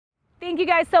Thank you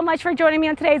guys so much for joining me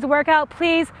on today's workout.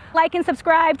 Please like and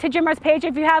subscribe to GymRa's page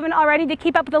if you haven't already to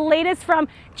keep up with the latest from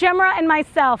GymRa and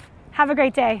myself. Have a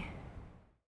great day.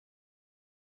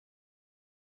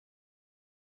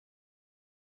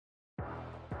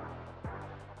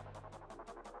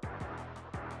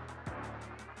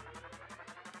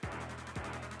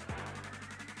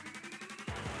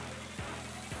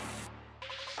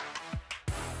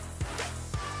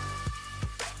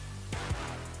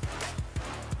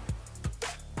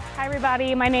 Hi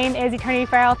everybody, my name is Eternity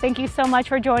Farrell. Thank you so much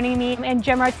for joining me in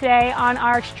GymRa today on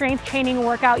our strength training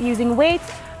workout using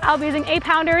weights. I'll be using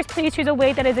 8-pounders. Please choose a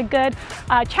weight that is a good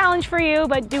challenge for you,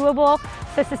 but doable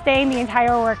to sustain the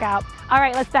entire workout. All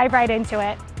right, let's dive right into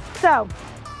it. So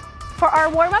for our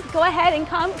warm-up, go ahead and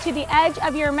come to the edge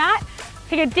of your mat.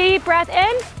 Take a deep breath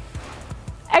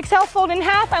in. Exhale, fold in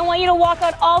half. I want you to walk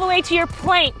out all the way to your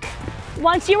plank.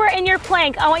 Once you are in your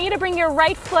plank, I want you to bring your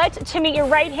right foot to meet your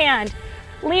right hand.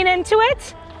 Lean into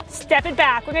it, step it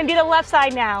back. We're gonna do the left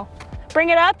side now. Bring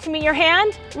it up to meet your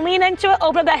hand, lean into it,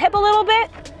 open up that hip a little bit,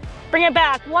 bring it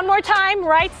back. One more time,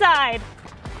 right side.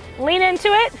 Lean into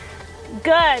it,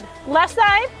 good. Left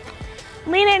side,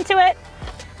 lean into it.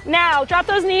 Now, drop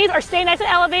those knees or stay nice and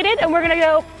elevated, and we're gonna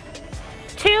go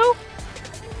 2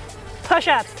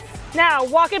 push-ups. Now,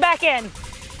 walk it back in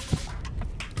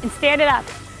and stand it up.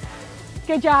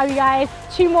 Good job, you guys.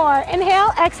 2 more.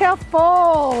 Inhale, exhale,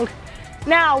 fold.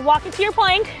 Now, walk into your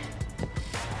plank,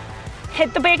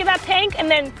 hit the back of that plank, and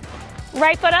then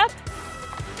right foot up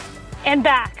and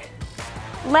back.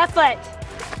 Left foot,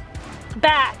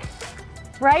 back.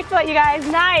 Right foot, you guys,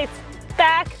 nice.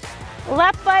 Back,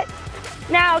 left foot.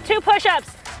 Now, 2 push-ups.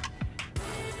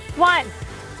 1,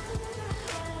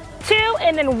 2,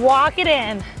 and then walk it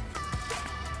in.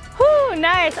 Whew,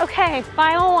 nice, okay,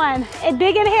 final one. A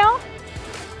big inhale,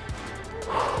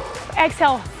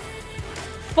 exhale.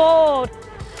 Fold.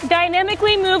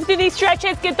 Dynamically move through these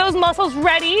stretches. Get those muscles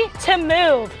ready to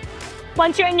move.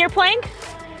 Once you're in your plank,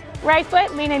 right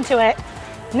foot, lean into it.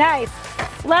 Nice.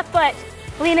 Left foot,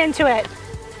 lean into it.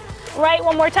 Right,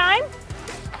 one more time.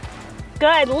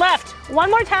 Good. Left, one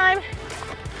more time.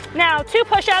 Now, 2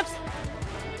 push-ups.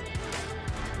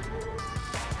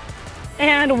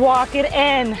 And walk it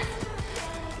in.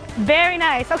 Very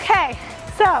nice. Okay,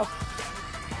 so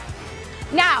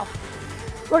now,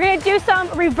 we're gonna do some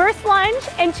reverse lunge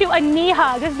into a knee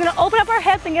hug. This is gonna open up our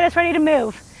hips and get us ready to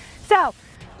move. So,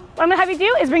 what I'm gonna have you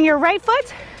do is bring your right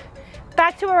foot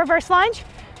back to a reverse lunge.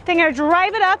 Then you're gonna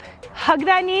drive it up, hug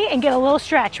that knee, and get a little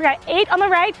stretch. We got 8 on the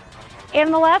right, 8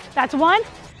 on the left. That's 1.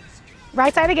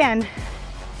 Right side again.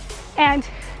 And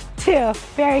 2,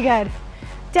 very good.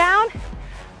 Down,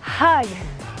 hug,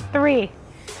 3.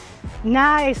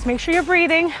 Nice, make sure you're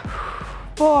breathing.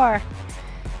 4,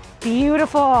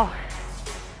 beautiful.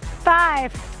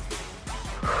 5,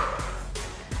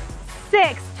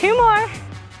 6, 2 more.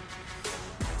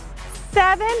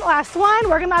 7, last one.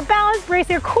 Work on that balance, brace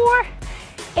your core.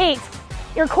 8,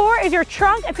 your core is your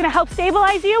trunk. It's gonna help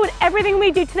stabilize you with everything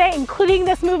we do today, including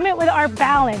this movement with our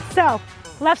balance. So,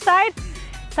 left side,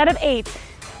 set of 8.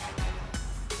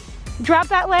 Drop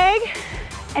that leg,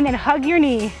 and then hug your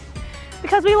knee.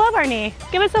 Because we love our knee.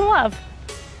 Give it some love.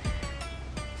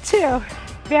 2,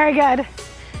 very good.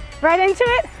 Right into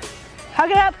it. Hug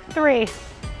it up, 3.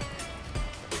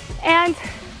 And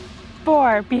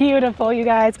 4, beautiful, you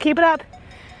guys. Keep it up.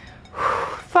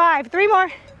 5, 3 more.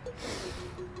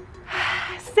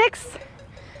 6,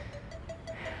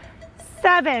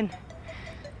 7,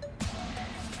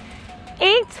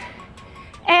 8,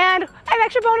 and an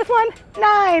extra bonus one,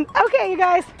 9. Okay, you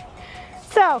guys.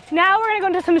 So now we're gonna go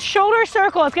into some shoulder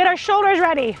circles. Get our shoulders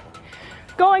ready.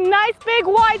 Going nice, big,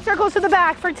 wide circles to the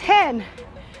back for 10,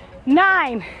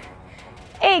 9,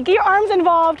 8, get your arms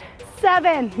involved.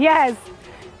 7, yes.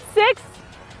 6,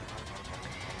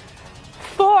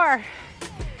 4,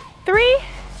 3,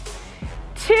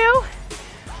 2,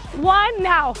 1.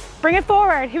 Now, bring it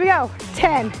forward. Here we go.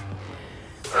 10.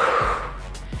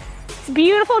 It's a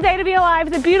beautiful day to be alive.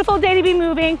 It's a beautiful day to be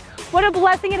moving. What a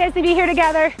blessing it is to be here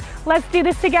together. Let's do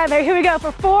this together. Here we go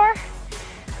for 4,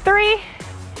 3,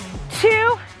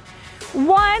 2,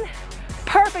 1.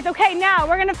 Perfect. Okay, now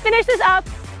we're gonna finish this up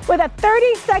with a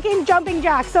 30-second jumping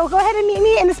jack. So go ahead and meet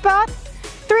me in the spot.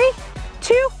 3,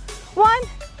 2, 1,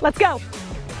 let's go.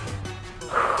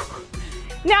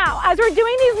 Now, as we're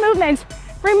doing these movements,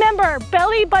 remember,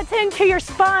 belly button to your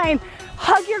spine,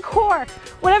 hug your core.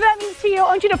 Whatever that means to you, I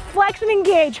want you to flex and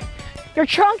engage. Your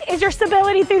trunk is your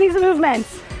stability through these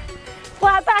movements.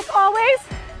 Flat back always.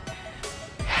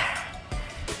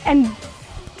 And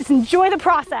just enjoy the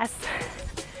process.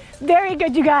 Very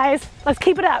good, you guys. Let's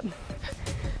keep it up.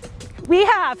 We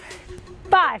have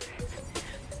 5,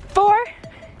 4,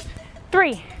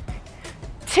 3,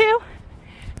 2,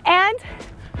 and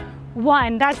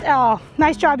 1. That's all.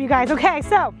 Nice job, you guys. Okay,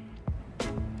 so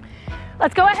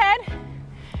let's go ahead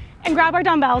and grab our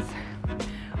dumbbells.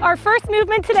 Our first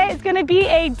movement today is going to be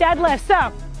a deadlift.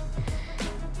 So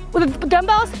with the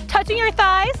dumbbells touching your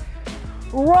thighs,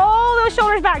 roll those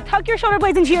shoulders back. Tuck your shoulder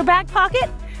blades into your back pocket.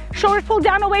 Shoulders pulled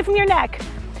down away from your neck.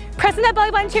 Pressing that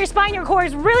belly button to your spine. Your core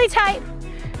is really tight.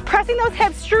 Pressing those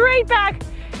hips straight back.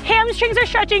 Hamstrings are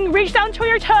stretching. Reach down to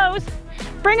your toes.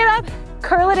 Bring it up.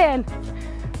 Curl it in.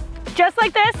 Just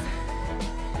like this.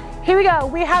 Here we go.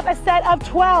 We have a set of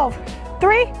 12.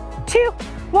 3, 2,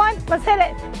 1. Let's hit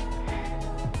it.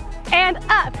 And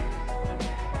up.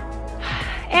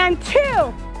 And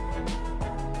 2.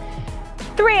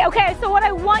 3. Okay, so what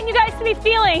I want you guys to be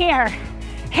feeling here,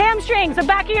 hamstrings, the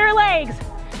back of your legs.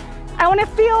 I want to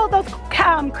feel those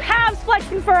calves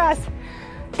flexing for us.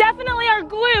 Definitely our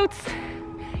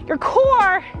glutes, your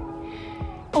core,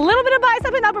 a little bit of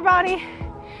bicep and upper body,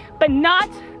 but not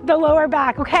the lower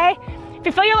back, okay? If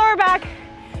you feel your lower back,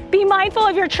 be mindful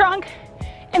of your trunk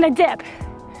and a dip.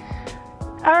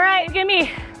 All right, give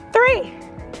me 3.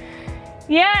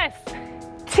 Yes.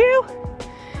 2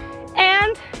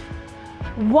 and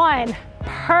 1.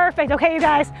 Perfect. Okay, you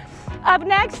guys. Up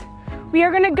next, we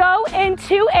are gonna go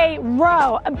into a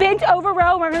row, a bent over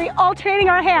row. We're gonna be alternating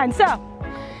our hands. So,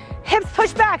 hips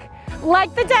push back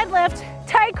like the deadlift,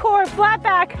 tight core, flat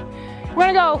back.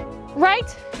 We're gonna go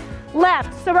right,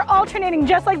 left. So we're alternating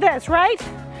just like this, right,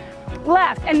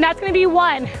 left, and that's gonna be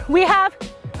 1. We have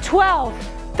 12.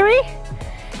 3,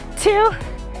 2,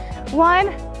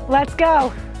 1. Let's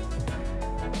go.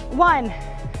 1,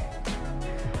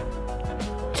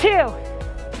 2,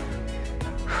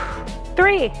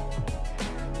 3,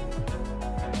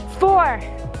 4,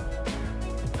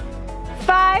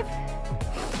 5.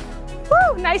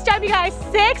 Woo, nice job, you guys.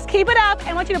 6, keep it up.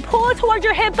 I want you to pull it towards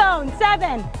your hip bone.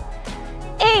 7,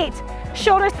 8,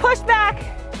 shoulders pushed back.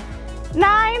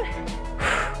 9,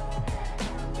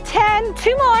 10,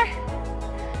 2 more.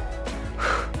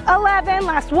 11,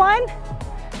 last 1,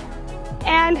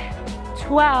 and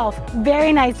 12.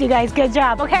 Very nice, you guys, good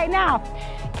job. Okay, now,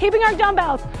 keeping our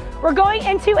dumbbells, we're going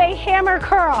into a hammer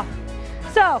curl.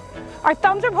 So, our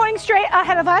thumbs are pointing straight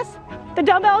ahead of us. The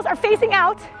dumbbells are facing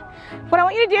out. What I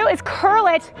want you to do is curl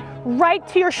it right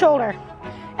to your shoulder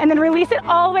and then release it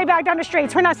all the way back down to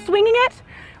straight. So we're not swinging it.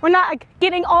 We're not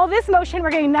getting all this motion.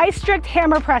 We're getting nice strict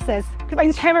hammer presses,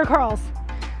 hammer curls.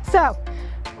 So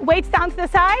weights down to the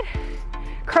side,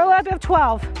 curl it up to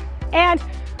 12. And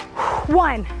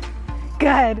 1,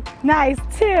 good, nice.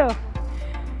 2,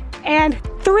 and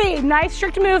 3, nice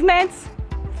strict movements.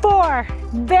 4,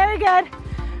 very good.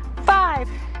 5,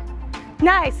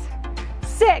 nice.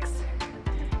 6,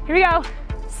 here we go.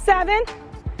 7,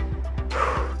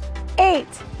 8,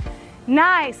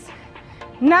 nice.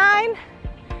 9,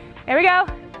 there we go.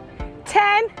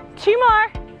 10, 2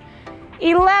 more.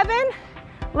 11,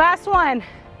 last one.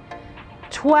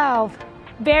 12,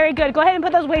 very good. Go ahead and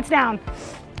put those weights down.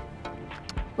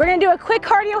 We're gonna do a quick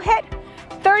cardio hit,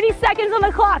 30 seconds on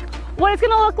the clock. What it's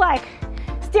gonna look like,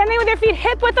 standing with your feet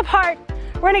hip width apart,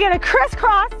 we're gonna get a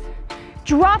crisscross,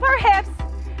 drop our hips,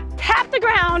 tap the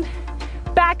ground,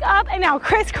 back up, and now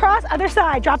crisscross, other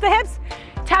side. Drop the hips,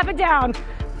 tap it down.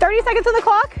 30 seconds on the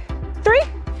clock. 3,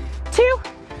 2,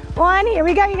 1, here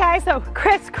we go, you guys. So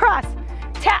crisscross,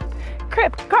 tap,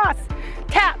 crisscross,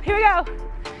 tap, here we go.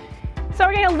 So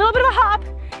we're getting a little bit of a hop.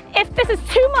 If this is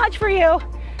too much for you,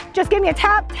 just give me a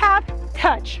tap, tap,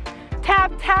 touch.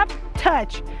 Tap, tap,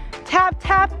 touch. Tap,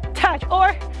 tap, touch.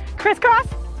 Or crisscross,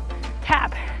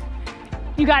 tap.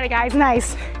 You got it, guys,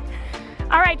 nice.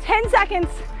 All right, 10 seconds.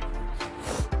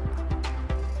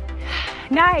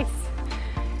 Nice.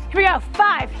 Here we go,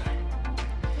 5,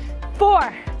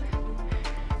 4,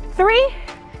 3,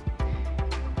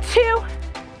 2,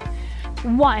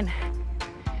 1.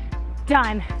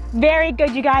 Done. Very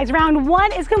good, you guys. Round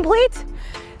 1 is complete.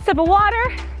 Sip of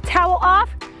water, towel off,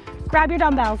 grab your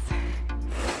dumbbells.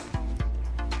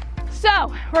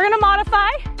 So we're gonna modify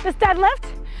this deadlift,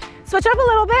 switch it up a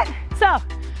little bit. So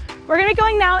we're gonna be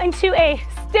going now into a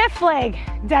stiff leg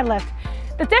deadlift.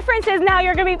 The difference is now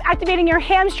you're gonna be activating your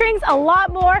hamstrings a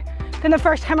lot more than the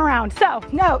first time around. So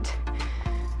note,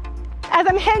 as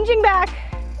I'm hinging back,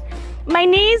 my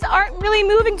knees aren't really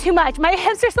moving too much. My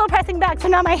hips are still pressing back, so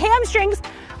now my hamstrings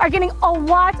are getting a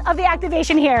lot of the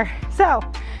activation here. So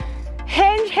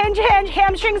hinge, hinge, hinge,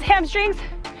 hamstrings, hamstrings,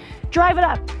 drive it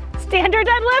up. Standard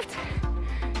deadlift,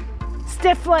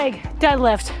 stiff leg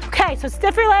deadlift. Okay, so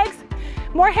stiffer legs,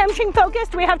 more hamstring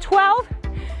focused. We have 12,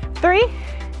 3,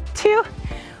 2,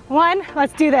 1,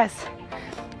 let's do this.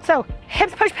 So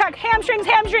hips push back, hamstrings,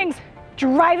 hamstrings.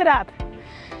 Drive it up.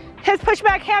 Hips push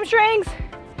back, hamstrings.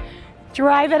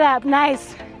 Drive it up,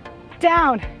 nice.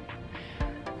 Down,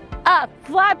 up,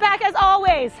 flat back as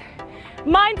always.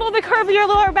 Mindful of the curve of your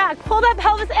lower back. Pull that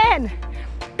pelvis in.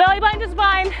 Belly button to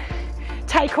spine,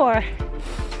 tight core.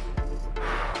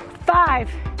 5,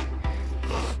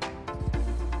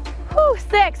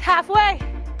 6, halfway.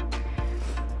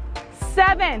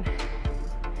 7,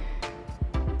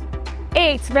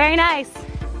 8, very nice.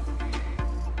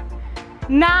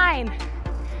 9,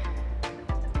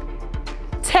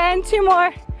 10, 2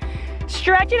 more.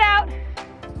 Stretch it out.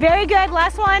 Very good,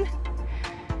 last one.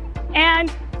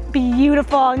 And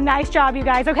beautiful, nice job you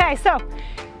guys. Okay, so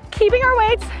keeping our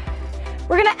weights,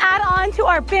 we're gonna add on to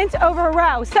our bent over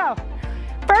row. So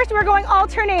first we're going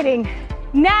alternating.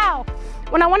 Now,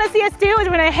 what I wanna see us do is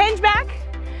we're gonna hinge back,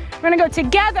 we're gonna go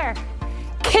together,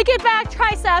 kick it back,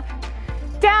 tricep,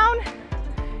 down,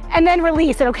 and then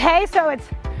release it, okay? So it's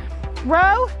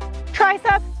row,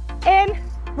 tricep, in,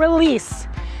 release.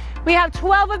 We have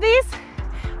 12 of these.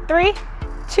 3,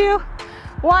 2,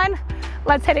 1.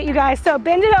 Let's hit it, you guys. So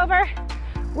bend it over,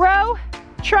 row,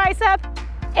 tricep,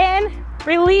 in,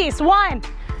 release. 1,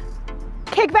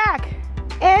 kick back,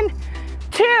 in,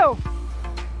 2,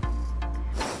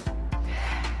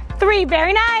 3,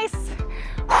 very nice.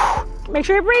 Make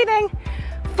sure you're breathing.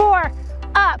 4,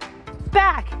 up,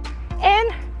 back,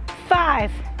 in,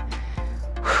 5,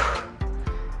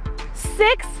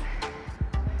 6,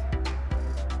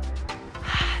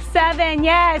 7,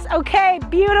 yes, okay,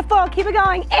 beautiful, keep it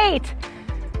going. 8,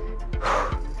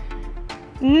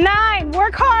 9,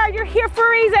 work hard, you're here for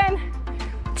a reason.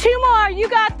 2 more, you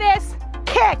got this.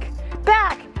 Kick,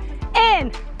 back,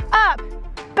 in, up,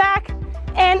 back,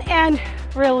 in, and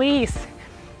release.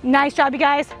 Nice job, you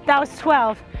guys, that was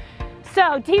 12.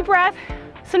 So deep breath.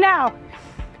 So now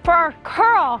for our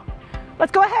curl,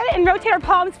 let's go ahead and rotate our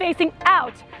palms facing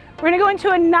out. We're gonna go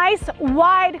into a nice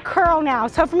wide curl now.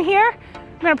 So from here,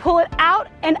 we're gonna pull it out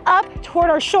and up toward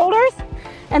our shoulders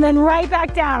and then right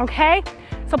back down, okay?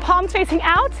 So palms facing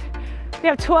out. We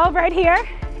have 12 right here.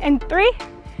 And 3,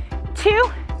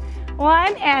 2,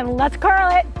 1, and let's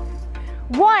curl it.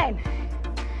 1,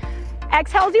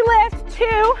 exhale as you lift.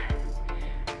 2,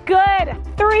 good.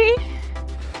 3,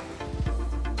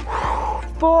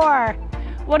 4.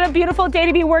 What a beautiful day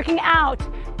to be working out.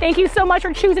 Thank you so much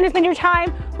for choosing to spend your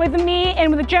time with me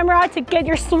and with GymRa to get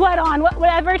your sweat on,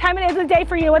 whatever time it is of the day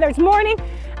for you, whether it's morning,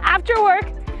 after work,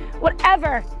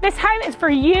 whatever. This time is for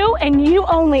you and you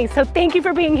only, so thank you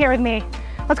for being here with me.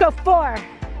 Let's go. 4,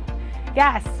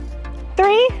 yes.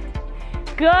 3,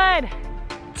 good.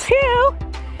 2,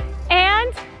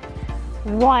 and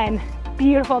 1.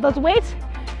 Beautiful. Those weights,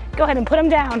 go ahead and put them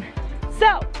down.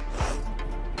 So,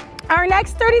 our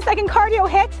next 30-second cardio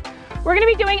hit, we're gonna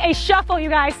be doing a shuffle, you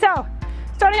guys. So,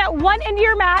 starting at one end of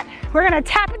your mat, we're gonna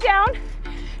tap it down,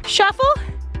 shuffle,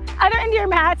 other end of your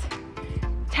mat,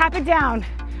 tap it down.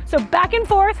 So back and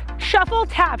forth, shuffle,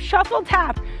 tap, shuffle,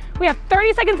 tap. We have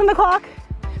 30 seconds on the clock.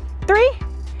 3,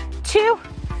 2,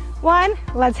 1,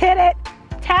 let's hit it.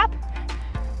 Tap,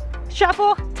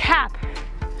 shuffle, tap.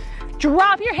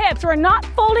 Drop your hips, we're not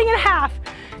folding in half.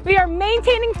 We are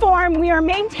maintaining form, we are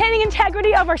maintaining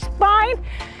integrity of our spine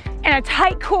and a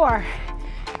tight core.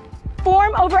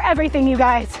 Form over everything, you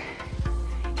guys.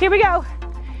 Here we go.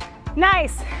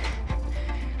 Nice.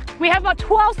 We have about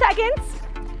 12 seconds.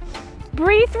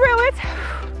 Breathe through it.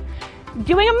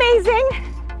 Doing amazing.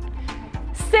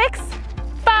 6,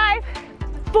 5,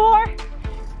 4,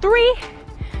 3,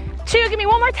 2. Give me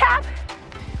one more tap.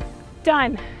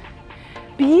 Done.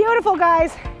 Beautiful,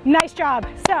 guys. Nice job.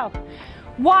 So,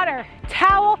 water,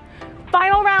 towel,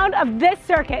 final round of this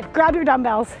circuit. Grab your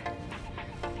dumbbells.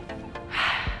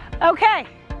 Okay,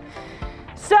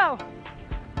 so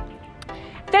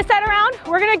this time around,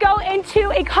 we're gonna go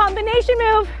into a combination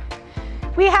move.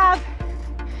 We have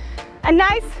a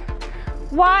nice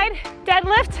wide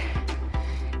deadlift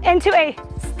into a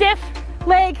stiff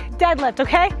leg deadlift,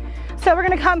 okay? So we're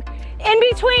gonna come in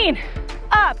between,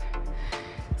 up,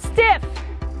 stiff,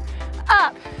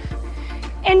 up,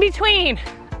 in between,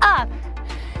 up,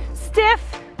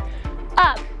 stiff,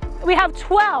 up. We have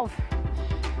 12,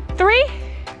 3,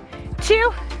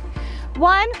 2,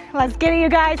 1, let's get it, you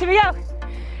guys. Here we go.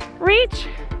 Reach,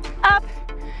 up,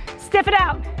 stiff it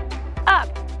out, up,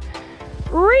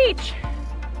 reach,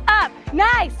 up,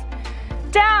 nice,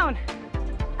 down,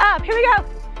 up, here we go.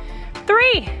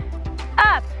 3,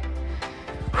 up,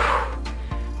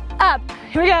 up,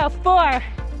 here we go. 4,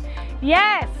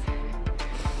 yes,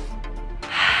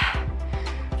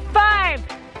 5.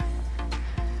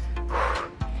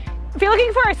 If you're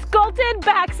looking for a sculpted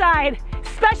backside,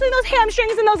 especially those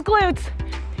hamstrings and those glutes.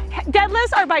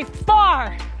 Deadlifts are by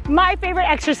far my favorite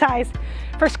exercise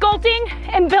for sculpting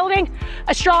and building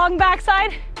a strong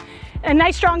backside and a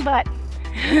nice strong butt.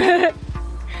 Here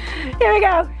we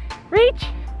go. Reach,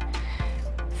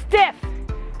 stiff.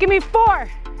 Give me 4.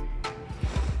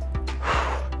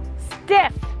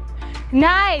 Stiff.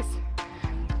 Nice.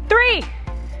 3.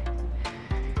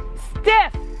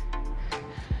 Stiff.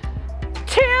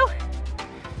 2.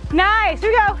 Nice. Here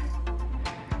we go.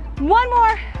 1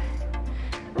 more.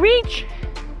 Reach,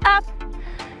 up,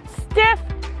 stiff,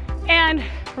 and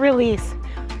release.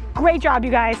 Great job,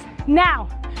 you guys. Now,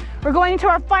 we're going into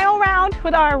our final round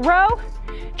with our row,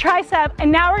 tricep,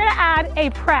 and now we're gonna add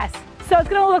a press. So it's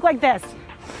gonna look like this.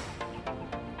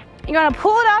 You're gonna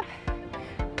pull it up,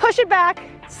 push it back,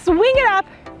 swing it up,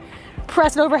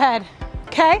 press it overhead,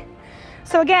 okay?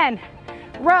 So again,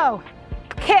 row,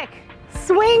 kick,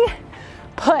 swing,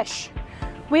 push.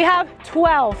 We have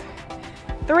 12.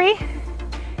 3,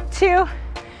 2,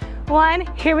 1,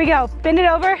 here we go. Bend it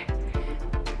over,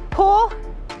 pull,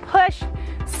 push,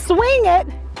 swing it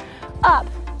up.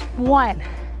 1,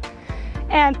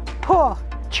 and pull,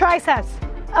 triceps,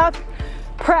 up,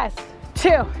 press.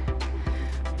 2,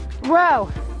 row,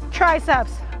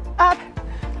 triceps, up.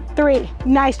 3,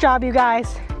 nice job, you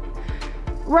guys.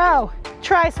 Row,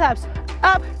 triceps,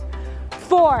 up.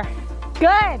 4,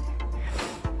 good.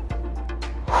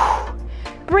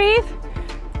 Breathe.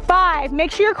 5,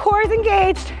 make sure your core is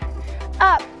engaged.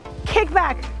 Up, kick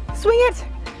back, swing it.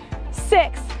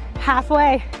 6,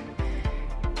 halfway.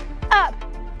 Up,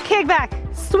 kick back,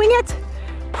 swing it,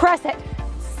 press it.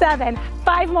 7,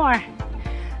 5 more.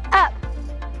 Up,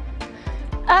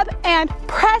 up and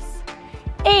press.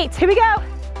 8, here we go.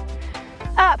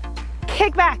 Up,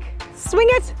 kick back, swing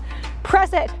it,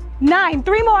 press it. 9,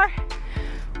 3 more.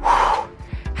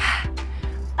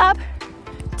 Up,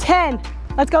 10.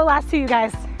 Let's go last 2, you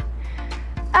guys.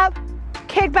 Up,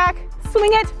 kick back,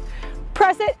 swing it,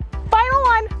 press it. Final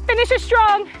 1, finish it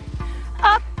strong.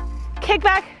 Up, kick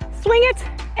back, swing it,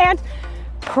 and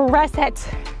press it.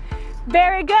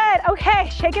 Very good. Okay,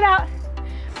 shake it out.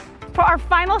 For our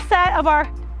final set of our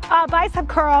bicep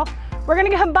curl, we're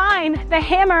gonna combine the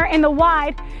hammer and the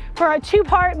wide for a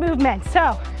 2-part movement.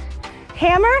 So,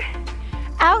 hammer,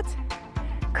 out,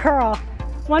 curl.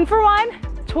 1 for 1,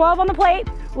 12 on the plate.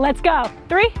 Let's go.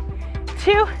 3,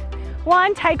 2,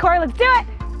 1, tight core, let's do it.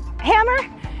 Hammer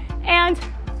and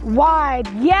wide.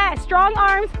 Yes, strong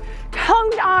arms,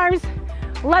 toned arms.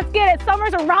 Let's get it.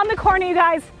 Summer's around the corner, you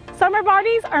guys. Summer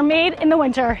bodies are made in the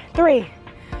winter. 3,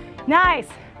 nice.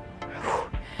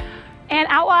 And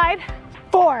out wide.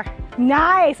 4,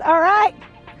 nice. All right.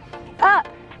 Up,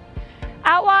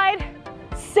 out wide.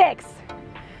 6,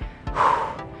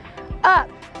 up.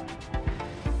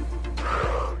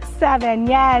 7,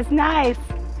 yes, nice.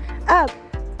 Up.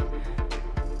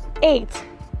 8,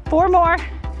 4 more.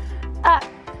 Up.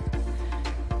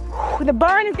 The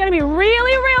burn is gonna be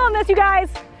really real in this, you guys.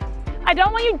 I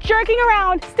don't want you jerking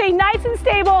around. Stay nice and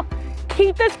stable.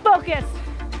 Keep this focused.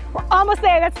 We're almost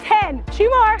there. That's 10. 2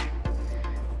 more.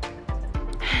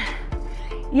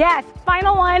 Yes,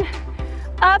 final 1.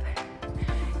 Up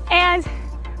and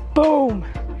boom.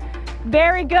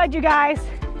 Very good, you guys.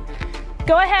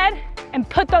 Go ahead and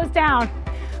put those down.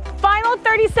 Final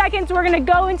 30 seconds, we're gonna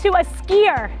go into a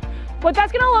skier. What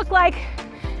that's gonna look like,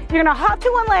 you're gonna hop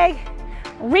to one leg,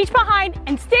 reach behind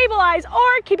and stabilize,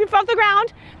 or keep your foot off the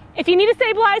ground. If you need to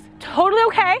stabilize, totally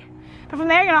okay. But from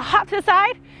there, you're gonna hop to the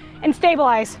side and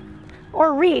stabilize,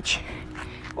 or reach,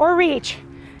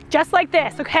 just like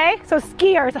this, okay? So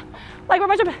skiers, like we're a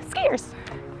bunch of skiers.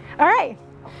 All right,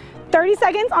 30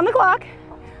 seconds on the clock.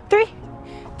 3,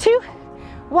 2,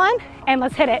 1, and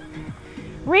let's hit it.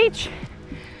 Reach,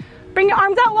 bring your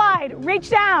arms out wide, reach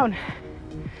down.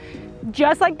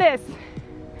 Just like this.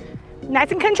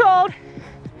 Nice and controlled.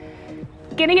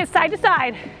 Getting it side to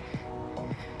side.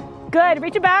 Good,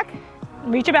 reach it back,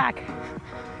 reach it back.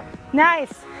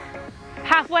 Nice.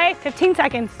 Halfway, 15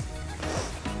 seconds.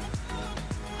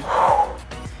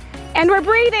 And we're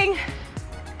breathing.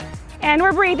 And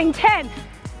we're breathing. 10,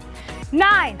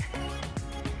 9,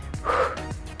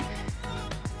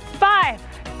 5,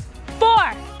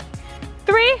 4,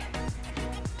 3,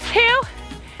 2,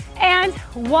 and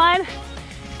 1.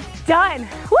 Done.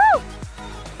 Woo!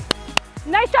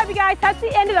 Nice job, you guys. That's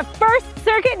the end of the first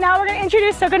circuit. Now we're going to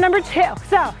introduce circuit number 2.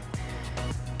 So,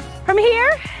 from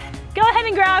here, go ahead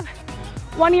and grab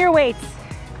one of your weights.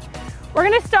 We're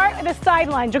going to start with a side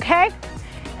lunge, okay?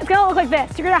 It's going to look like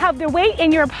this. You're going to have the weight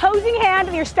in your opposing hand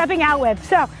that you're stepping out with.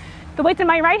 So, the weight's in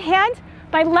my right hand.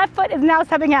 My left foot is now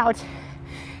stepping out.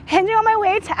 Hinging on my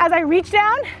weight as I reach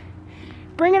down,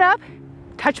 bring it up,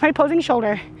 touch my opposing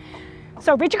shoulder.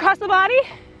 So reach across the body,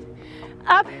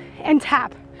 up and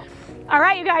tap. All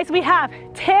right, you guys, we have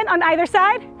 10 on either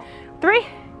side. 3,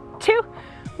 2,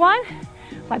 1.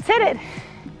 Let's hit it.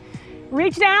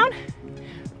 Reach down,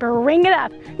 bring it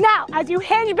up. Now, as you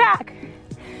hinge back,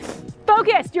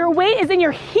 focus, your weight is in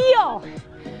your heel.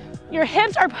 Your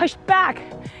hips are pushed back.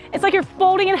 It's like you're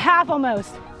folding in half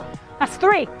almost. That's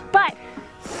 3, but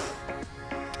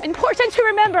important to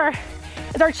remember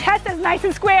is our chest is nice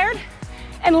and squared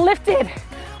and lifted.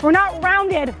 We're not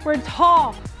rounded, we're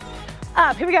tall.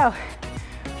 Up, here we go.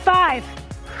 5,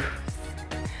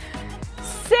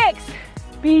 6,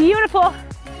 beautiful.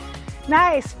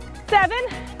 Nice. 7,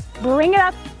 bring it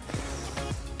up.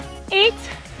 8,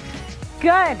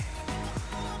 good.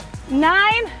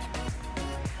 9,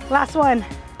 last one.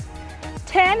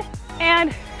 10,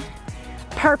 and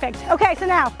perfect. Okay, so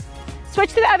now switch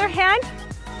to the other hand.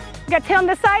 We got 10 on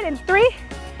this side, and 3,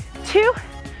 2,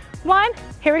 1.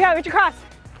 Here we go, reach across.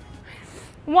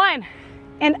 1,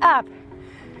 and up.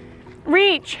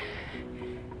 Reach.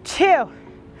 2,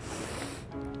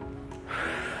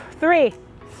 3.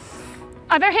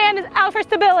 Other hand is out for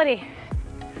stability.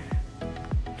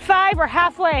 5, we're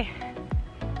halfway.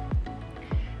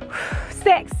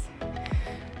 6,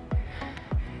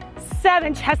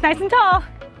 7, chest nice and tall.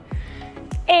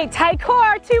 8, tight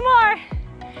core, 2 more.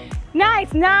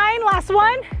 Nice, 9, last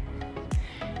one.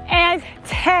 And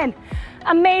 10,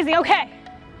 amazing, okay.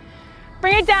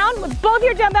 Bring it down with both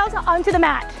your dumbbells onto the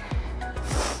mat.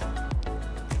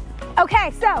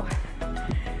 Okay, so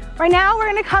right now we're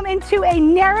gonna come into a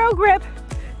narrow grip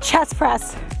chest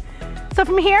press. So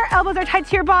from here, elbows are tight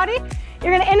to your body.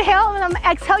 You're gonna inhale, and then on the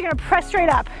exhale, you're gonna press straight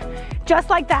up, just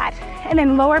like that, and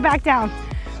then lower back down.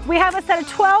 We have a set of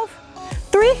 12,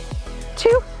 3, 2,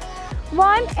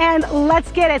 1, and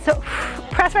let's get it. So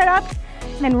press right up,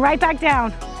 and then right back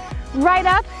down. Right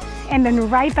up, and then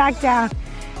right back down.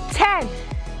 10,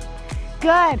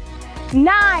 good.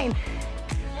 9,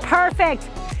 perfect.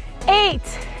 8,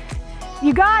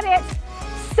 you got it.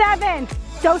 7,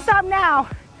 don't stop now.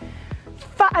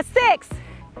 6,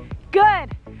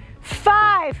 good.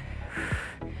 5,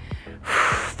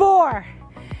 4,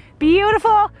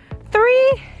 beautiful.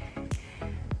 3,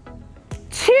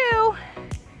 2,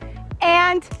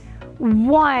 and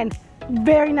 1.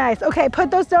 Very nice. Okay, put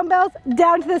those dumbbells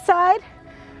down to the side.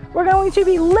 We're going to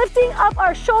be lifting up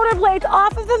our shoulder blades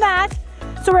off of the mat,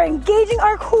 so we're engaging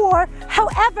our core.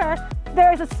 However,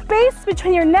 there is a space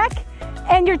between your neck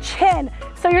and your chin.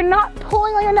 So you're not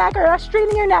pulling on your neck or not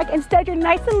straightening your neck. Instead, you're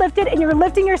nice and lifted, and you're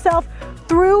lifting yourself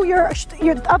through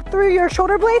up through your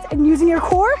shoulder blades and using your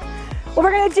core. What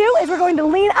we're gonna do is we're going to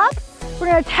lean up. We're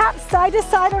gonna tap side to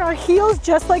side on our heels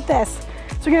just like this.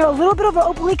 So we're gonna do a little bit of an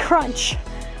oblique crunch.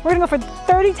 We're gonna go for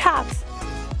 30 taps.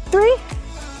 3,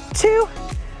 2,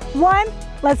 1,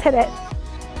 let's hit it.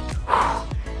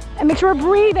 And make sure we're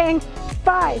breathing.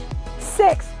 5,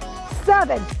 6,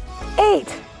 7,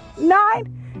 8,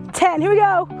 9, 10. Here we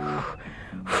go.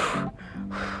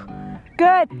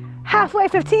 Good. Halfway,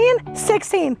 15,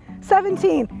 16,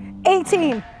 17,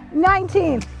 18,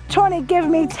 19, 20. Give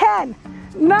me 10,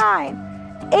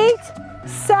 9, 8,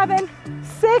 7,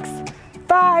 6,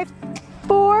 5,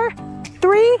 4,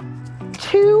 3,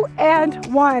 2, and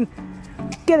 1.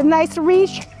 Get a nice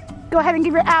reach. Go ahead and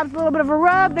give your abs a little bit of a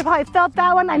rub. They probably felt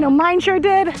that one. I know mine sure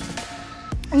did.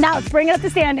 Now let's bring it up to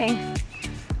standing.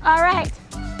 All right,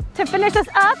 to finish this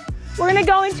up, we're gonna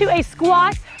go into a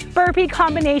squat burpee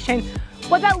combination.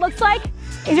 What that looks like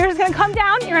is you're just gonna come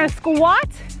down, you're gonna squat,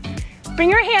 bring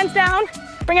your hands down,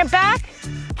 bring it back,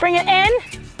 bring it in,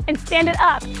 and stand it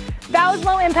up. That was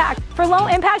low impact. For low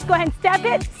impact, go ahead and step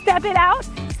it out,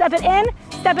 step it in,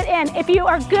 step it in. If you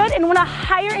are good and want a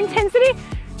higher intensity,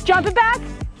 jump it back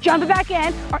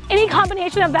in, or any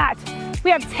combination of that.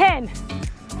 We have 10,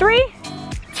 3,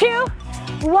 2,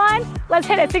 1, let's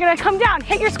hit it. So you're gonna come down,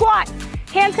 hit your squat,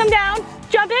 hands come down,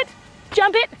 jump it,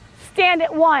 stand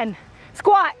it. 1,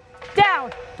 squat,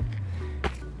 down.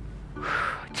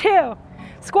 2,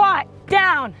 squat,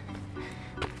 down.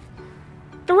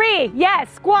 3, yes,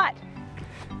 squat.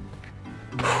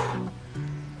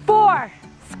 4,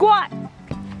 squat.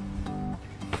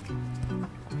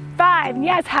 5,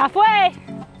 yes, halfway.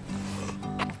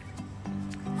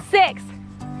 6,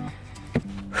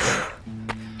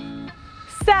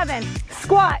 7,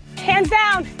 squat, hands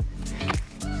down.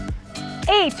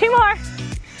 8, 2 more.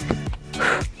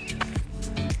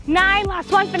 9,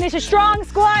 last one, finish a strong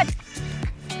squat.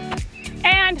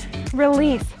 And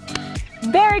release.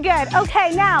 Very good.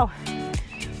 Okay, now,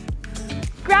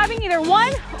 grabbing either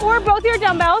one or both your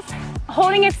dumbbells,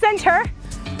 holding it center,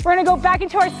 we're gonna go back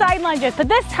into our side lunges, but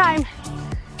this time,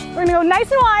 we're We're gonna go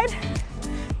nice and wide,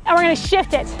 and we're gonna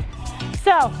shift it.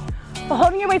 So, while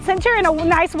holding your weight center in a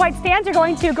nice wide stance, you're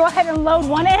going to go ahead and load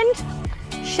one end,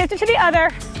 shift it to the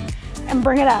other, and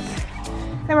bring it up.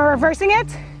 Then we're reversing it,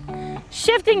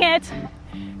 shifting it,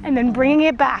 and then bringing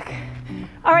it back.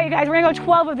 All right, you guys, we're gonna go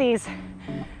 12 of these.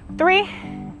 3,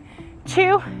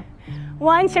 2,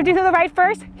 1, shifting to the right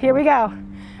first. Here we go.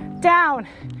 Down,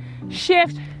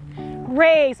 shift,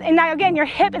 raise. And now again, your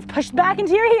hip is pushed back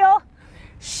into your heel.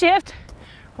 Shift,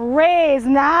 raise,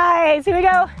 nice. Here we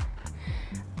go.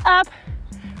 Up,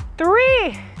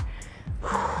 3,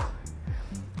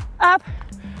 up,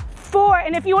 4.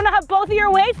 And if you wanna have both of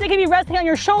your weights, they can be resting on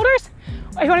your shoulders,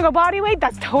 or if you wanna go body weight,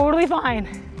 that's totally fine.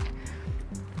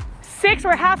 6,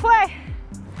 we're halfway.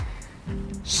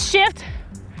 Shift,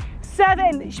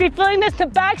 7. You should be feeling this to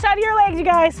the back side of your legs, you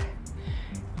guys.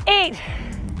 8,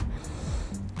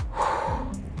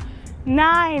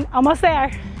 9, almost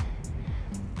there.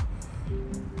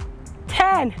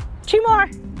 10, 2 more.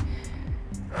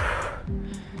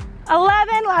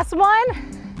 11, last one.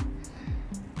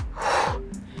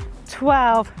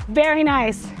 12, very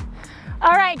nice.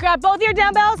 All right, grab both your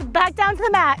dumbbells, back down to the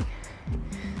mat.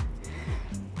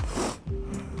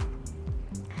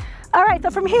 All right,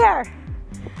 so from here,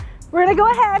 we're gonna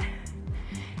go ahead,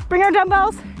 bring our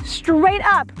dumbbells straight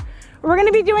up. We're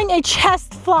gonna be doing a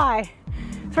chest fly.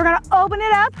 So we're gonna open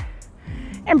it up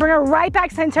and bring it right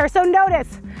back center. So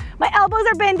notice, my elbows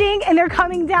are bending and they're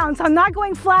coming down. So I'm not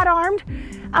going flat armed.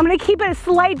 I'm gonna keep it a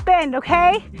slight bend,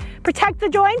 okay? Protect the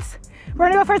joints. We're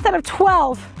gonna go for a set of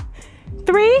 12.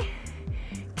 3,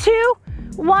 2,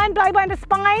 1, belly button to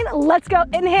spine. Let's go,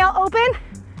 inhale, open.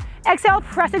 Exhale,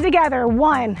 press it together.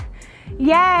 1,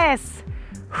 yes.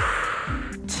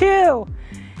 2,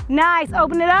 nice,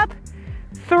 open it up.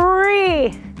 3,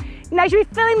 now you should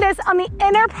be feeling this on the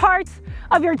inner parts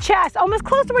of your chest, almost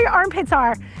close to where your armpits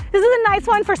are. This is a nice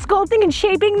one for sculpting and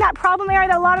shaping that problem area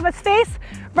that a lot of us face,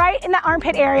 right in the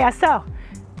armpit area. So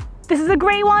this is a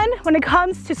great one when it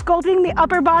comes to sculpting the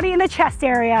upper body and the chest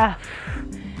area.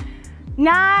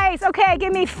 Nice, okay,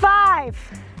 give me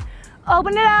 5.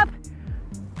 Open it up.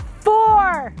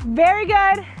 4, very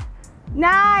good.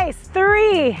 Nice,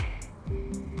 3.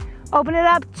 Open it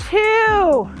up,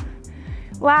 2.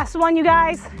 Last one, you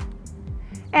guys.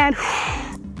 And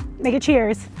make it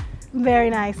cheers. Very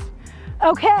nice.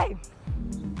 Okay.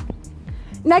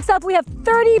 Next up, we have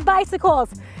 30 bicycles.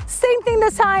 Same thing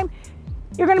this time.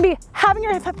 You're gonna be having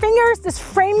your fingers just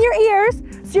frame your ears,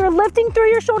 so you're lifting through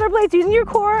your shoulder blades using your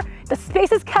core. The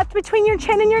space is kept between your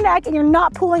chin and your neck, and you're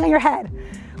not pulling on your head.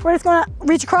 We're just gonna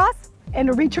reach across, and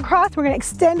to reach across, we're gonna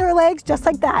extend our legs just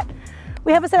like that.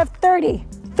 We have a set of 30.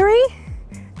 3,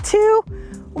 2,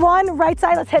 1, right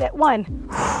side, let's hit it.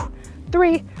 1,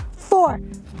 3, 4,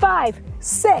 5,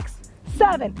 6,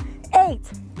 7,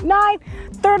 8, 9,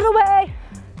 third of the way,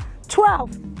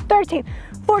 12, 13,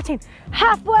 14,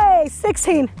 halfway,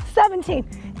 16, 17,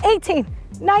 18,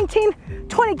 19,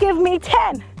 20, give me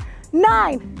 10,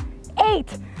 9,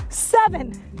 8,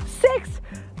 7, 6,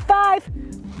 5,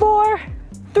 4,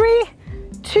 3,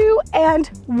 2, and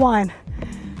 1.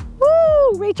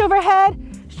 Woo, reach overhead,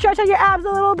 stretch out your abs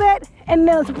a little bit, and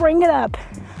then let's bring it up.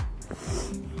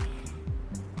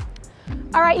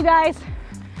 All right, you guys.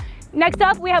 Next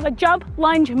up, we have a jump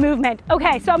lunge movement.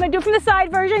 Okay, so I'm gonna do it from the side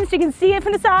version so you can see it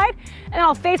from the side, and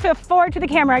I'll face it forward to the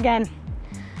camera again.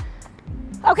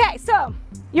 Okay, so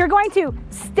you're going to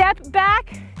step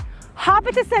back, hop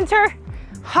it to center,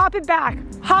 hop it back,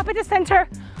 hop it to center,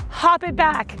 hop it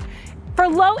back. For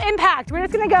low impact, we're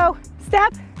just gonna go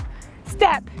step,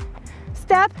 step,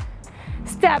 step,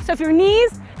 step. So if your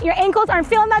knees, your ankles aren't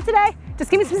feeling that today, just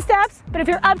give me some steps, but if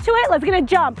you're up to it, let's get a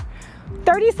jump.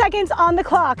 30 seconds on the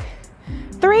clock.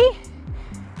 3,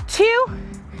 2,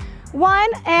 1,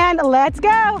 and let's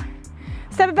go.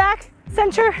 Step it back,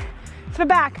 center, step it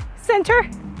back, center,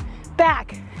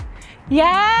 back.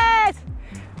 Yes!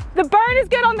 The burn is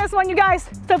good on this one, you guys.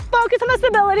 So focus on the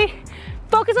stability,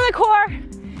 focus on the core.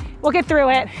 We'll get through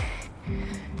it.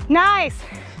 Nice.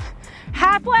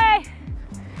 Halfway.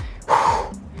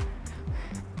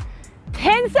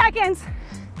 10 seconds.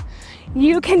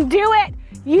 You can do it.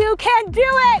 You can do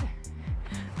it.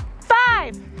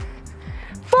 5,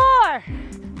 4,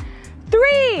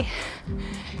 3,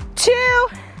 2,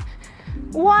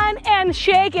 1, and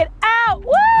shake it out.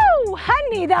 Woo!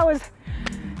 Honey, that was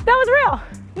real.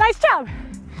 Nice job.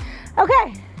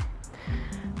 Okay.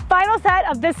 Final set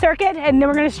of this circuit, and then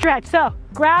we're gonna stretch. So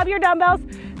grab your dumbbells,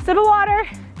 sip of water,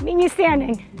 meet me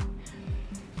standing.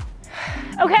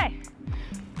 Okay.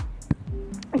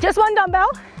 Just one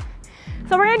dumbbell.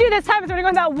 So we're gonna do this time is we're gonna go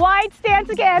in that wide stance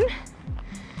again.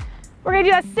 We're gonna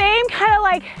do that same kind of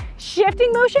like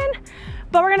shifting motion,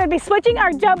 but we're gonna be switching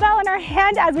our dumbbell in our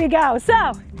hand as we go.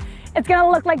 So it's gonna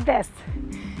look like this.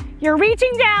 You're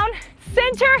reaching down,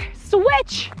 center,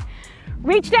 switch,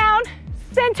 reach down,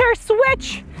 center,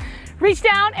 switch, reach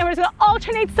down, and we're just gonna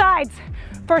alternate sides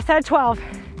for a set of 12.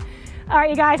 All right,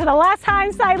 you guys, for the last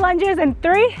time, side lunges in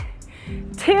 3,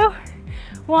 2,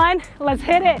 1, let's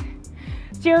hit it.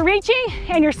 So you're reaching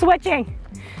and you're switching.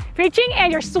 Reaching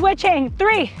and you're switching.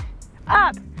 3,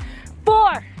 up,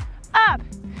 4, up.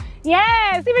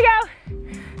 Yes, here we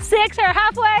go. 6 or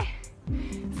halfway.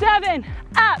 7,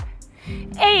 up.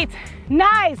 8,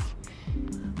 nice.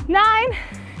 9,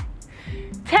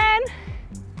 10,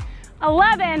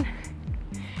 11,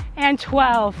 and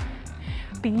 12.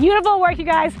 Beautiful work, you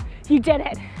guys. You did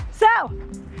it. So,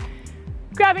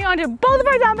 grabbing onto both of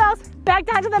our dumbbells, back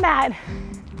down to the mat.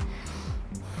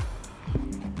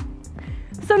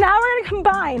 So now we're gonna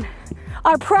combine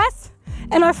our press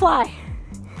and our fly.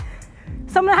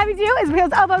 So I'm gonna have you do is with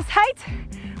those elbows tight,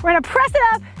 we're gonna press it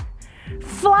up,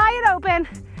 fly it open,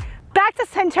 back to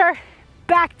center,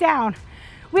 back down.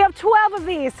 We have 12 of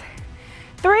these.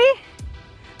 3,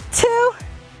 2,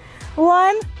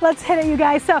 1, let's hit it, you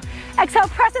guys. So exhale,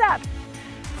 press it up,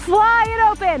 fly it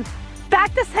open,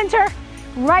 back to center,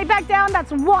 right back down,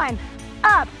 that's 1,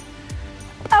 up,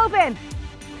 open,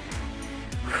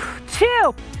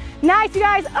 2, nice, you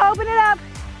guys, open it up,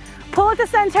 pull it to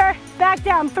center, back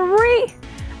down, 3,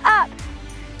 up,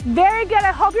 very good.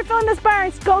 I hope you're feeling this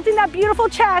burn, sculpting that beautiful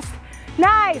chest,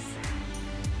 nice,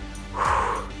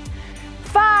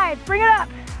 5, bring it up,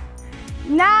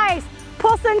 nice,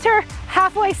 pull center,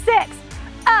 halfway, 6,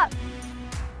 up,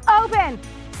 open,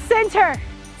 center,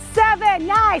 7,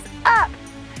 nice, up,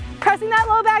 pressing that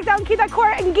low back down, keep that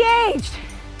core engaged,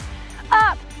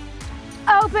 up,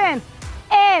 open,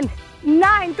 in,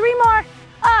 9, 3 more,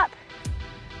 up,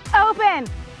 open,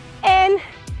 in,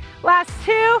 last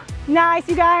 2, nice,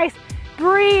 you guys,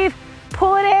 breathe,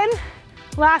 pull it in,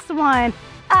 last 1,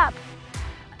 up,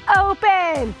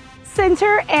 open,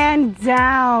 center, and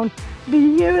down,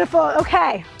 beautiful.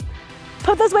 Okay,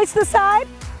 put those weights to the side.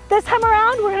 This time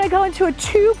around, we're gonna go into a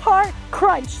 2-part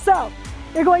crunch. So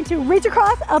you're going to reach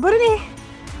across, elbow to knee,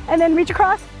 and then reach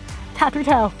across, tap your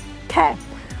toe. Okay,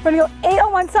 we're gonna go 8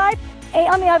 on one side, 8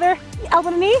 on the other,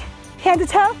 elbow to knee, hand to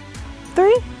toe.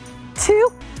 3,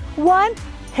 2, 1,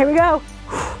 here we go.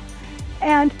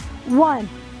 And 1,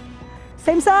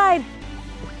 same side,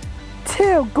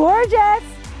 2, gorgeous,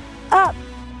 up,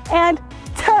 and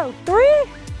toe, 3,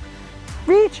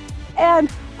 reach, and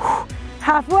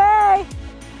halfway,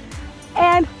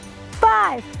 and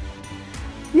 5,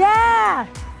 yeah,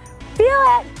 feel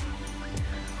it,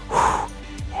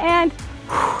 and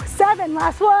 7,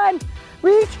 last one,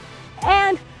 reach,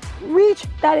 and reach,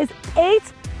 that is 8,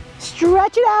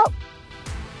 stretch it out,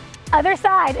 other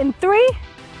side, in 3,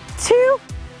 2,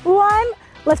 1,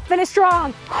 let's finish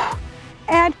strong,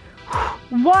 and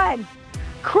 1,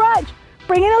 crunch,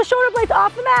 bring in those shoulder blades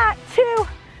off the mat, 2,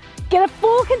 get a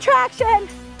full contraction,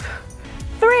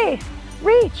 3,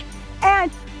 reach,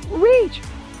 and reach,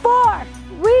 4,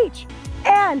 reach,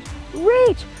 and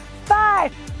reach,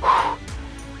 5,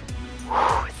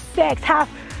 6, half,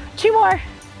 2 more,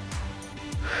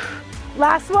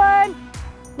 last one,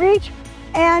 reach,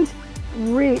 and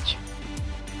reach,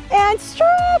 and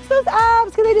stretch those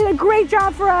abs because they did a great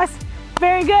job for us.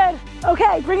 Very good.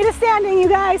 Okay, bring it to standing, you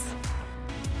guys.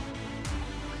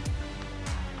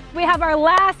 We have our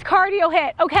last cardio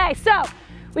hit. Okay, so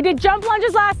we did jump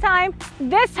lunges last time.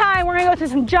 This time we're gonna go through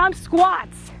some jump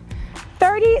squats.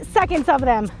 30 seconds of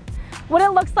them. What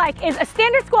it looks like is a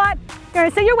standard squat. You're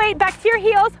gonna set your weight back to your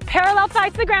heels, parallel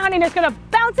thighs to the ground, and you're just gonna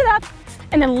bounce it up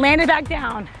and then land it back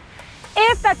down.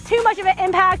 If that's too much of an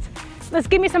impact, let's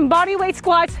give me some body weight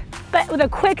squats, but with a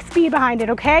quick speed behind it,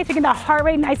 okay? To get the heart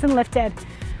rate nice and lifted.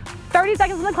 30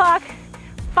 seconds on the clock,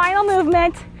 final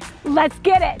movement, let's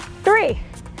get it. 3,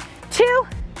 2,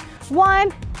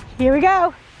 1, here we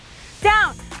go.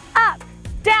 Down, up,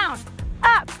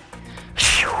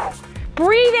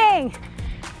 breathing,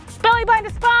 belly button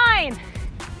to spine,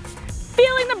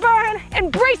 feeling the burn,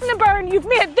 embracing the burn. You've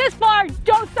made it this far,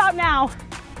 don't stop now.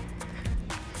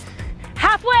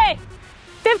 Halfway,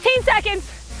 15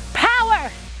 seconds, power.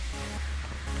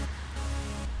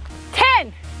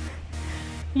 10,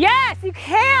 yes, you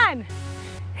can.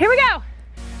 Here we go.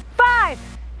 5,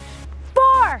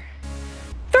 4,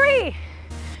 3,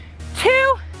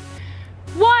 2,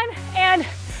 1, and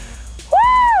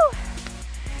woo!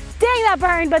 Dang, that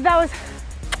burned, but that was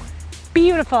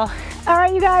beautiful. All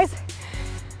right, you guys,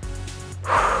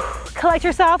 collect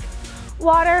yourself,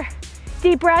 water,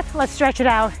 deep breath, let's stretch it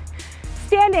out.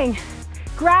 Standing,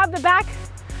 grab the back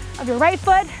of your right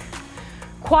foot,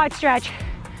 quad stretch.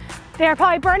 They are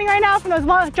probably burning right now from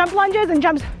those jump lunges and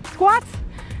jump squats,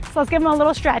 so let's give them a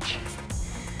little stretch.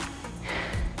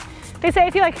 They say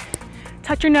if you like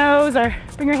touch your nose or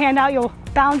bring your hand out, you'll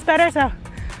balance better, so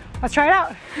let's try it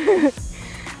out.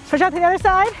 Switch out to the other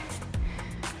side.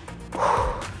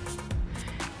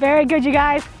 Very good, you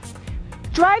guys.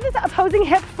 Drive this opposing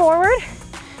hip forward.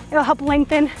 It'll help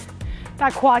lengthen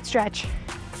that quad stretch.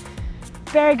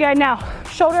 Very good. Now,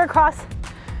 shoulder across.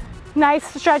 Nice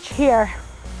stretch here.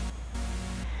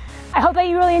 I hope that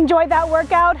you really enjoyed that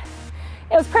workout.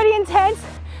 It was pretty intense,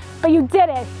 but you did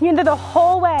it. You did the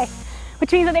whole way,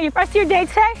 which means that the rest of your day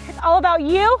today is all about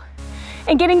you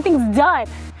and getting things done.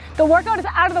 The workout is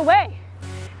out of the way.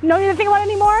 You don't need to think about it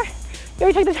anymore. You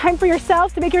already took the time for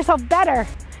yourself to make yourself better.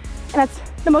 And that's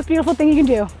the most beautiful thing you can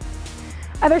do.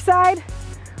 Other side,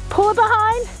 pull it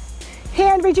behind,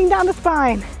 hand reaching down the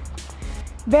spine.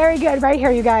 Very good, right here,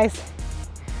 you guys.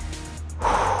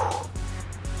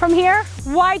 From here,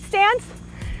 wide stance,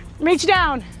 reach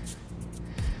down.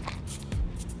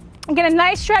 And get a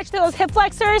nice stretch to those hip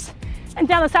flexors and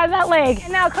down the side of that leg.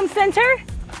 And now come center,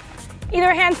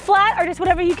 either hands flat or just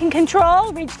whatever you can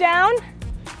control, reach down.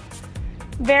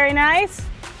 Very nice.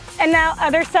 And now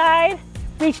other side,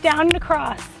 reach down and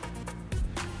across.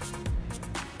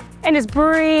 And just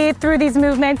breathe through these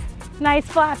movements. Nice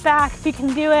flat back if you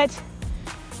can do it.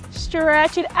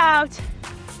 Stretch it out.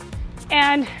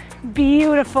 And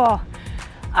beautiful.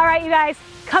 All right, you guys,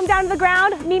 come down to the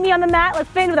ground, meet me on the mat. Let's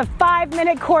finish with a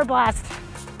 5-minute core blast.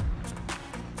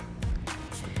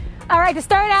 All right, to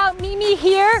start out, meet me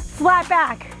here, flat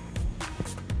back.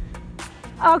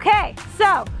 Okay,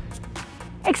 so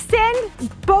extend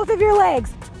both of your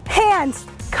legs, hands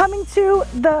coming to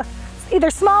the either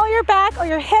small of your back or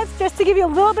your hips just to give you a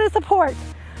little bit of support.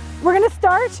 We're gonna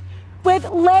start with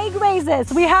leg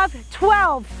raises. We have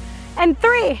 12 and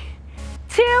 3,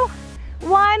 2,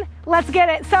 1, let's get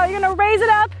it. So you're gonna raise it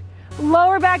up,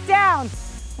 lower back down,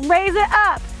 raise it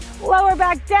up, lower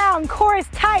back down, core is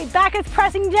tight, back is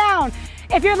pressing down.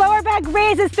 If your lower back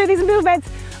raises through these movements,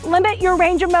 limit your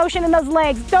range of motion in those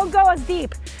legs. Don't go as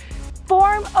deep.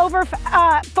 Form over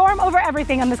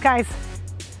everything on this, guys.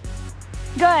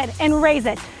 Good, and raise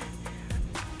it.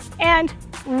 And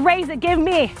raise it, give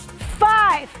me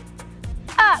 5,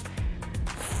 up,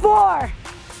 4,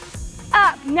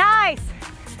 up, nice.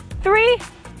 3,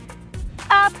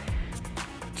 up,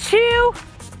 2,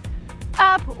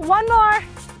 up, 1 more,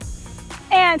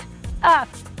 and up.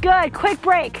 Good, quick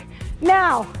break.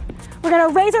 Now, we're gonna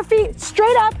raise our feet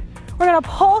straight up. We're gonna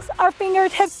pulse our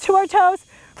fingertips to our toes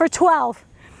for 12.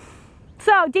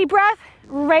 So, deep breath,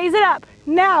 raise it up.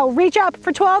 Now, reach up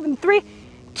for 12 and 3,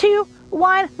 2,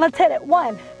 1, let's hit it.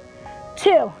 1,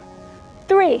 2,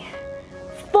 3,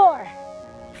 4,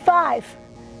 5,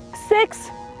 6,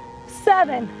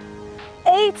 7,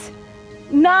 8,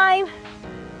 9,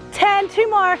 10, 2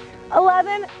 more,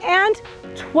 11, and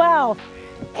 12.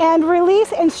 And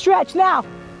release and stretch. Now,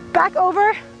 back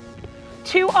over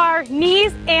to our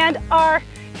knees and our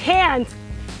hands.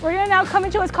 We're gonna now come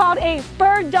into what's called a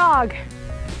bird dog.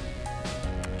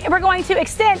 And we're going to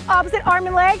extend opposite arm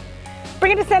and leg,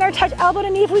 bring it to center, touch elbow to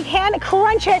knee if we can,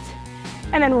 crunch it,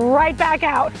 and then right back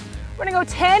out. We're gonna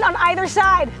go 10 on either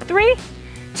side. 3,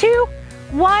 2,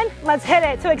 1, let's hit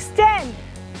it. So extend,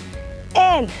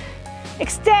 in,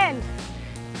 extend,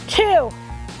 2,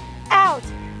 out,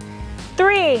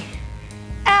 3,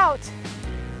 out,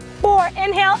 4,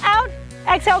 inhale, out,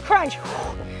 exhale, crunch,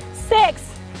 6,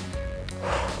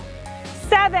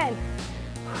 7,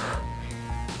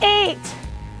 8,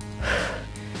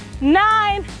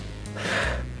 9,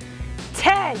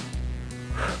 10.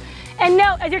 And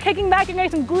note, as you're kicking back, you're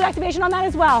getting some glute activation on that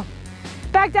as well.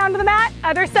 Back down to the mat,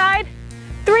 other side.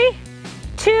 3,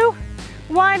 2,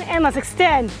 1, and let's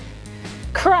extend.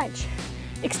 Crunch,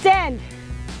 extend,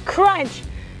 crunch,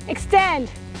 extend.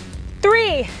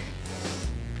 3,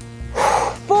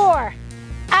 4,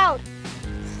 out,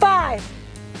 5,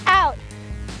 out.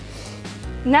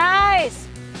 Nice.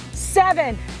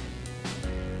 7,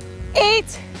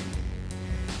 8,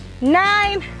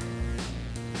 9,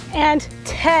 and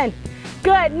 10.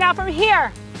 Good. Now from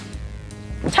here,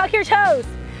 tuck your toes.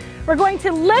 We're going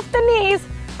to lift the knees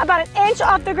about 1 inch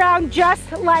off the ground,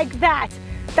 just like that.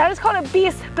 That is called a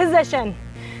beast position.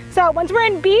 So once we're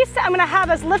in beast, I'm gonna have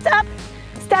us lift up,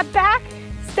 step back,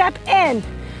 step in,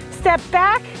 step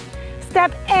back,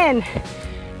 step in.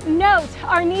 Note,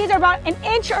 our knees are about 1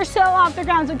 inch or so off the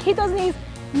ground, so keep those knees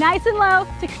nice and low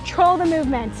to control the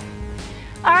movement.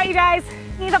 All right, you guys,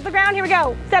 knees off the ground, here we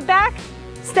go. Step back,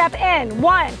 step in,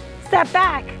 1, step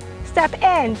back, step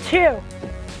in, 2,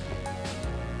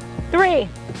 3,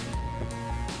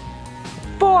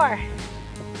 4,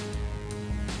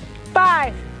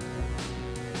 5,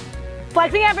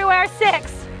 flexing everywhere,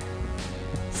 6,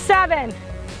 7,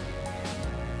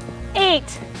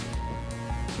 8,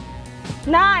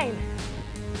 9,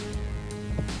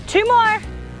 2 more,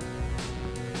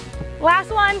 last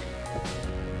one,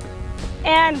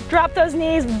 and drop those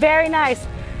knees, very nice.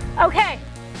 Okay,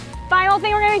 final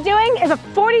thing we're gonna be doing is a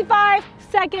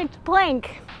 45-second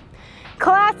plank.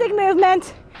 Classic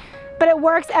movement, but it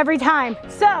works every time.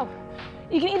 So,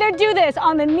 you can either do this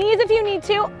on the knees if you need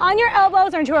to, on your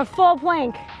elbows, or into a full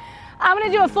plank. I'm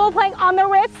gonna do a full plank on the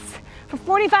wrists for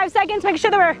 45 seconds. Make sure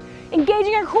that we're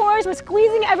engaging our cores, we're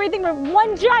squeezing everything, we're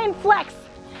one giant flex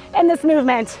in this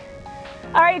movement.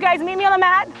 All right, you guys, meet me on the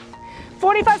mat.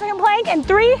 45-second plank, and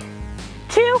 3,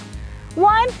 2,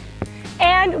 1,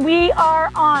 and we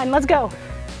are on. Let's go.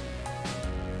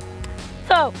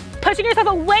 So, pushing yourself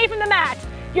away from the mat.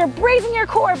 You're bracing your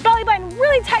core, belly button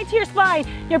really tight to your spine.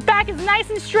 Your back is nice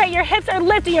and straight. Your hips are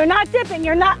lifted. You're not dipping.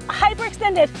 You're not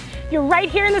hyperextended. You're right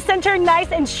here in the center,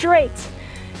 nice and straight.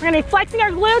 We're gonna be flexing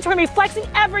our glutes. We're gonna be flexing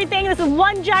everything. This is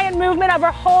one giant movement of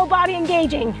our whole body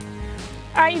engaging.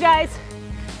 All right, you guys,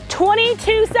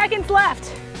 22 seconds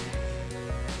left.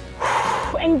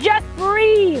 And just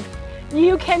breathe.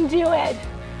 You can do it.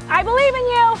 I believe in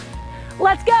you.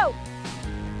 Let's go.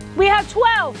 We have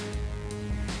 12,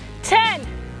 10,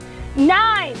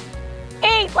 9,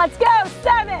 8, let's go,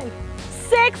 7,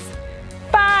 6,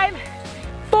 5,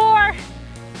 4,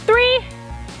 3,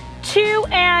 2,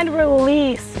 and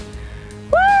release.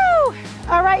 Woo!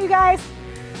 All right, you guys,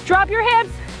 drop your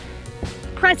hips,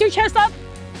 press your chest up,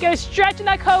 go stretch in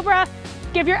that cobra,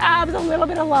 give your abs a little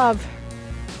bit of love.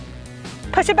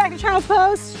 Push it back to child's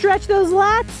pose, stretch those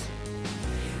lats,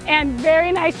 and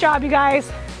very nice job, you guys.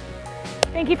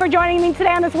 Thank you for joining me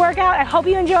today on this workout. I hope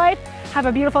you enjoyed. Have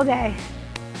a beautiful day.